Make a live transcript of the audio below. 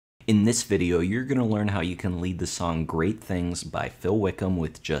In this video, you're going to learn how you can lead the song Great Things by Phil Wickham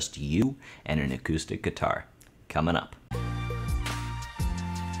with just you and an acoustic guitar. Coming up.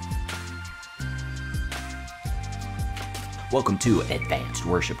 Welcome to Advanced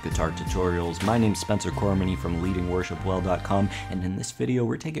Worship Guitar Tutorials. My name's Spencer Cormany from leadingworshipwell.com, and in this video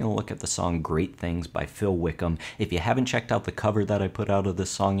we're taking a look at the song Great Things by Phil Wickham. If you haven't checked out the cover that I put out of this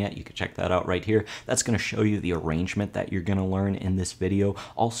song yet, you can check that out right here. That's going to show you the arrangement that you're going to learn in this video.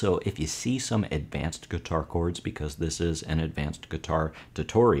 Also, if you see some advanced guitar chords, because this is an advanced guitar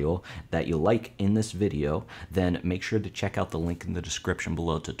tutorial, that you like in this video, then make sure to check out the link in the description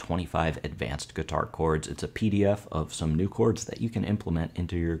below to 25 advanced guitar chords. It's a PDF of some new chords that you can implement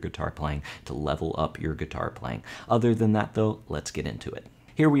into your guitar playing to level up your guitar playing. Other than that though, let's get into it.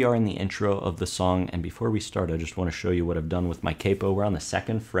 Here we are in the intro of the song, and before we start I just want to show you what I've done with my capo. We're on the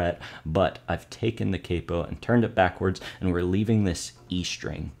 2nd fret, but I've taken the capo and turned it backwards, and we're leaving this E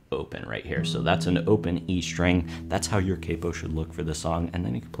string open right here. So that's an open E string. That's how your capo should look for the song, and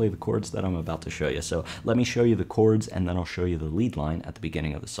then you can play the chords that I'm about to show you. So let me show you the chords, and then I'll show you the lead line at the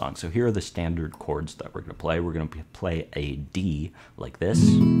beginning of the song. So here are the standard chords that we're going to play. We're going to play a D like this.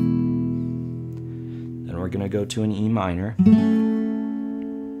 Then we're going to go to an E minor.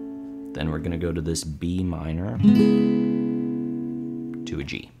 Then we're going to go to this B minor to a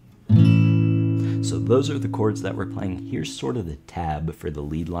G. So those are the chords that we're playing. Here's sort of the tab for the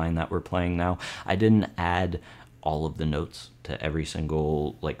lead line that we're playing now. I didn't add all of the notes to every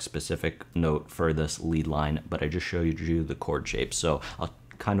single specific note for this lead line, but I just showed you the chord shapes. So I'll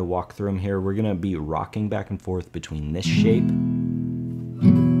kind of walk through them here. We're going to be rocking back and forth between this shape,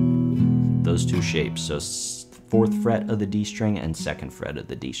 those two shapes. So 4th fret of the D string and 2nd fret of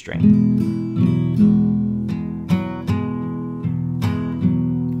the D string.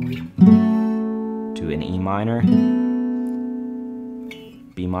 To an E minor,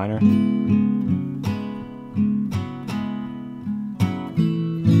 B minor,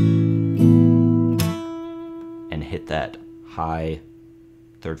 and hit that high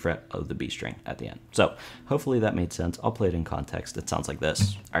 3rd fret of the B string at the end. So hopefully that made sense. I'll play it in context. It sounds like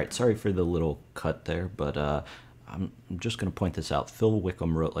this. All right, sorry for the little cut there, but I'm just going to point this out. Phil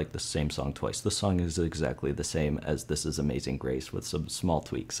Wickham wrote the same song twice. The song is exactly the same as This Is Amazing Grace with some small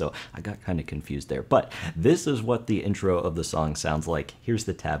tweaks, so I got kind of confused there. But this is what the intro of the song sounds like. Here's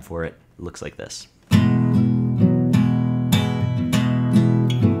the tab for it. It looks like this.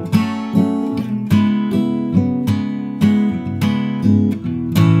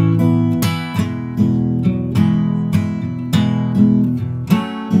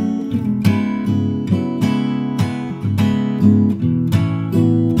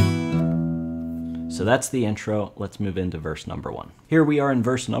 So that's the intro. Let's move into verse number 1. Here we are in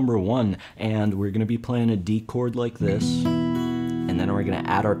verse number 1, and we're going to be playing a D chord like this, and then we're going to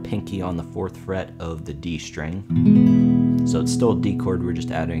add our pinky on the 4th fret of the D string. So it's still a D chord, we're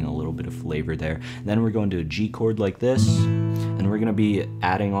just adding a little bit of flavor there. Then we're going to a G chord like this, and we're going to be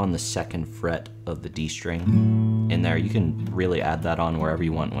adding on the 2nd fret of the D string in there. You can really add that on wherever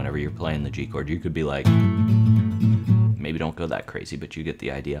you want whenever you're playing the G chord. You could be like, maybe don't go that crazy, but you get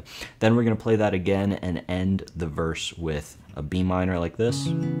the idea. Then we're going to play that again and end the verse with a B minor like this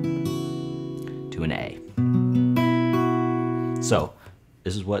to an A. So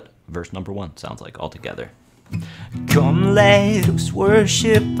this is what verse number 1 sounds like all together. Come, let us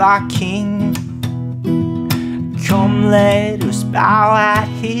worship our King. Come, let us bow at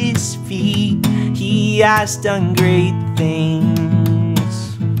his feet. He has done great things.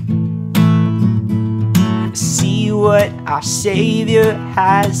 See what our Savior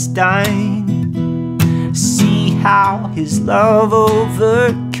has done. See how his love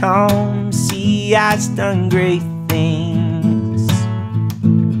overcomes. He has done great things.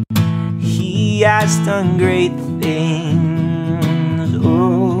 He has done great things.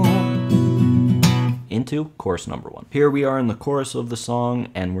 Oh. Into chorus number 1. Here we are in the chorus of the song,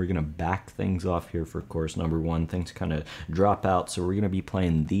 and we're gonna back things off here for chorus number 1. Things kind of drop out, so we're gonna be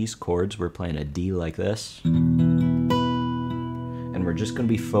playing these chords. We're playing a D like this, and we're just gonna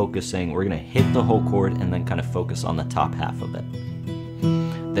be focusing. We're gonna hit the whole chord and then kind of focus on the top half of it.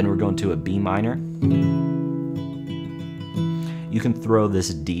 Then we're going to a B minor. You can throw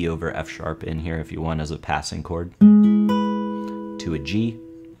this D over F sharp in here if you want as a passing chord. To a G.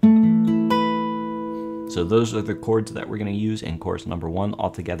 So those are the chords that we're going to use in chorus number 1.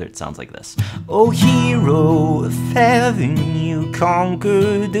 Altogether, it sounds like this. Oh, hero of heaven, you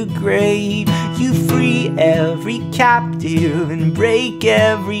conquer the grave. You free every captive and break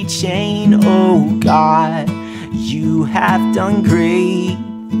every chain. Oh, God, you have done great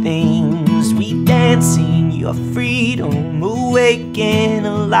things. We dance in your freedom, awake and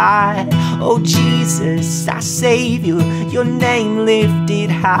alive. Oh Jesus, our Savior, your name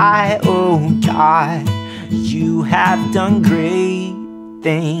lifted high. Oh God, you have done great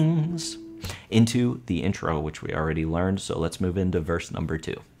things. Into the intro, which we already learned, so let's move into verse number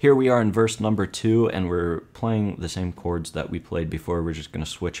 2. Here we are in verse number 2, and we're playing the same chords that we played before. We're just going to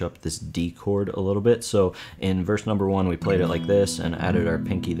switch up this D chord a little bit. So in verse number 1, we played it like this and added our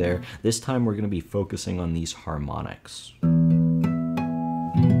pinky there. This time we're going to be focusing on these harmonics.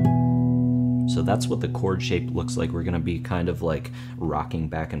 So that's what the chord shape looks like. We're going to be kind of like rocking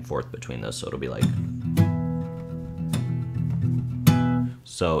back and forth between those, so it'll be like...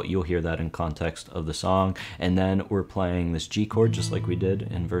 So you'll hear that in context of the song. And then we're playing this G chord just like we did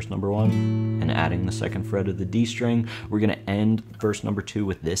in verse number 1 and adding the second fret of the D string. We're going to end verse number 2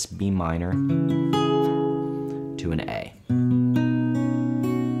 with this B minor to an A.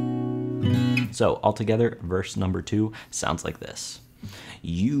 So altogether, verse number 2 sounds like this.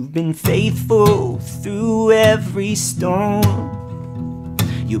 You've been faithful through every storm.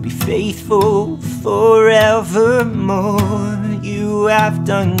 You'll be faithful forevermore. You have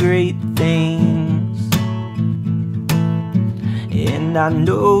done great things, and I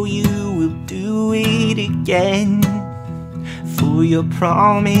know you will do it again. For your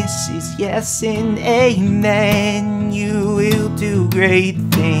promise is yes and amen. You will do great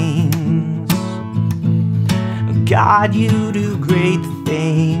things. God, you do great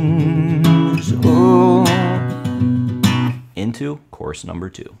things. Oh. Into chorus number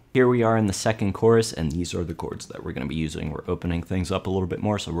 2. Here we are in the second chorus, and these are the chords that we're going to be using. We're opening things up a little bit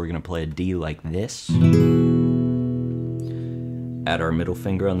more, so we're going to play a D like this. Add our middle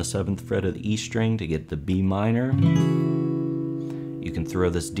finger on the 7th fret of the E string to get the B minor. You can throw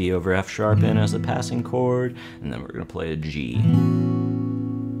this D over F sharp in as a passing chord, and then we're going to play a G.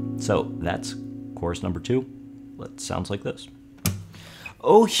 So that's chorus number 2. It sounds like this.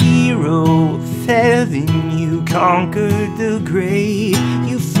 Oh hero of heaven, you conquered the grave.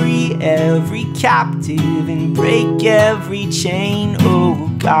 You free every captive and break every chain. Oh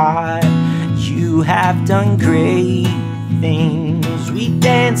God, you have done great things. We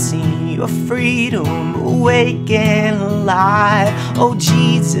dance in your freedom, awake and alive. Oh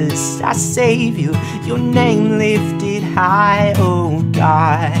Jesus, our Savior, your name lifted high. Oh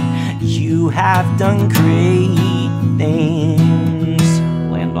God, you have done great things.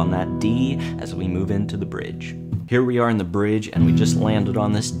 On that D as we move into the bridge. Here we are in the bridge, and we just landed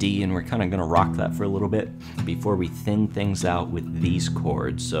on this D, and we're kind of going to rock that for a little bit before we thin things out with these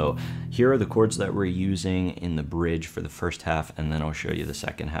chords. So here are the chords that we're using in the bridge for the first half, and then I'll show you the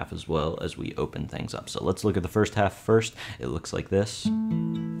second half as well as we open things up. So let's look at the first half first. It looks like this.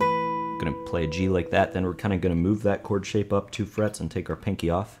 Going to play a G like that, then we're kind of going to move that chord shape up 2 frets and take our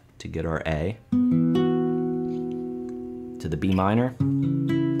pinky off to get our A. To the B minor.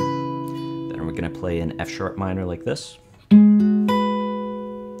 We're going to play an F sharp minor like this.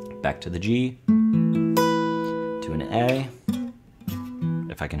 Back to the G. To an A.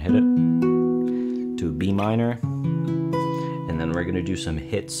 If I can hit it. To a B minor. And then we're going to do some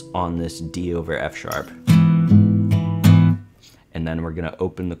hits on this D over F sharp. And then we're going to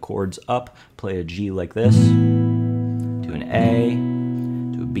open the chords up, play a G like this. To an A.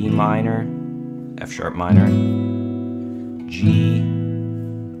 To a B minor. F sharp minor. G.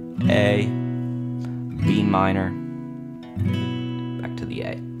 A. B minor, back to the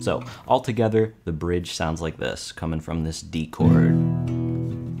A. So altogether, the bridge sounds like this, coming from this D chord.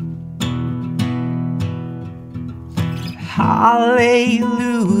 Hallelujah,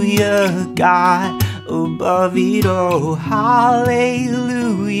 God, above it all.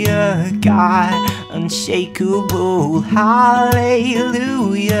 Hallelujah, God, unshakable. Hallelujah,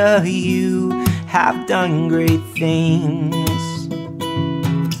 you have done great things.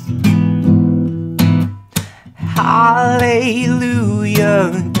 Hallelujah,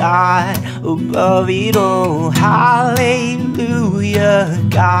 God, above it all. Hallelujah,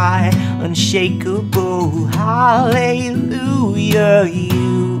 God, unshakable. Hallelujah,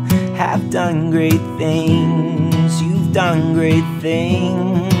 you have done great things. You've done great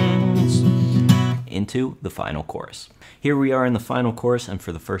things. Into the final chorus. Here we are in the final chorus, and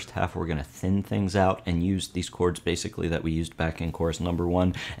for the first half we're going to thin things out and use these chords basically that we used back in chorus number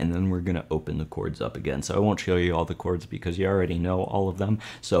 1, and then we're going to open the chords up again. So I won't show you all the chords because you already know all of them.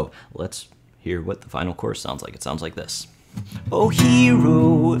 So let's hear what the final chorus sounds like. It sounds like this. Oh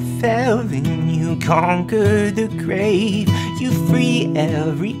hero of heaven, you conquer the grave. You free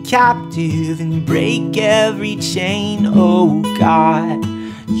every captive and break every chain. Oh God,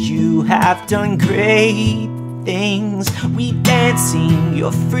 you have done great things. We dancing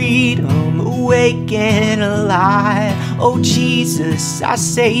your freedom, awake and alive. Oh Jesus, our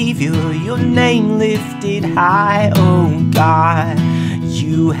Savior, your name lifted high. Oh God,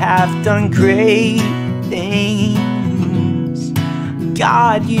 you have done great things.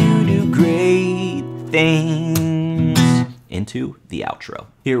 God, you do great things. Into the outro.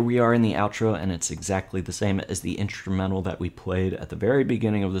 Here we are in the outro, and it's exactly the same as the instrumental that we played at the very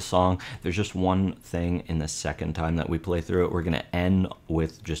beginning of the song. There's just one thing in the second time that we play through it. We're gonna end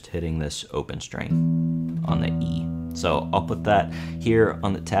with just hitting this open string on the E. So I'll put that here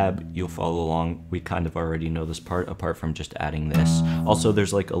on the tab. You'll follow along. We kind of already know this part, apart from just adding this. Also,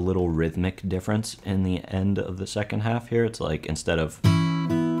 there's like a little rhythmic difference in the end of the second half here. It's like, instead of,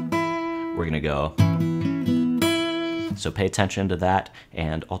 we're gonna go. So pay attention to that,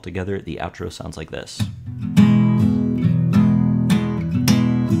 and altogether the outro sounds like this.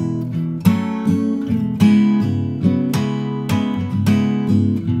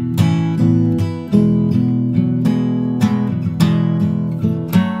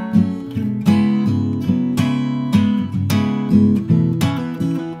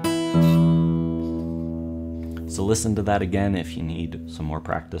 So listen to that again if you need some more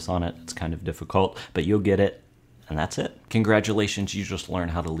practice on it. It's kind of difficult, but you'll get it. And that's it. Congratulations, you just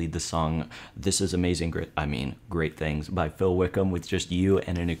learned how to lead the song This Is Amazing, Great Things by Phil Wickham with just you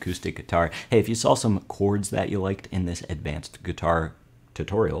and an acoustic guitar. Hey, if you saw some chords that you liked in this advanced guitar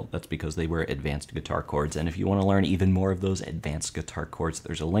tutorial, that's because they were advanced guitar chords. And if you want to learn even more of those advanced guitar chords,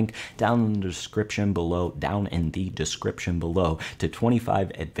 there's a link down in the description below, to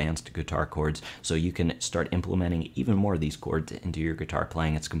 25 advanced guitar chords, so you can start implementing even more of these chords into your guitar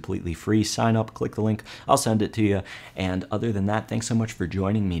playing. It's completely free. Sign up, click the link, I'll send it to you. And other than that, thanks so much for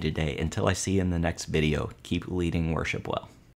joining me today. Until I see you in the next video, keep leading worship well.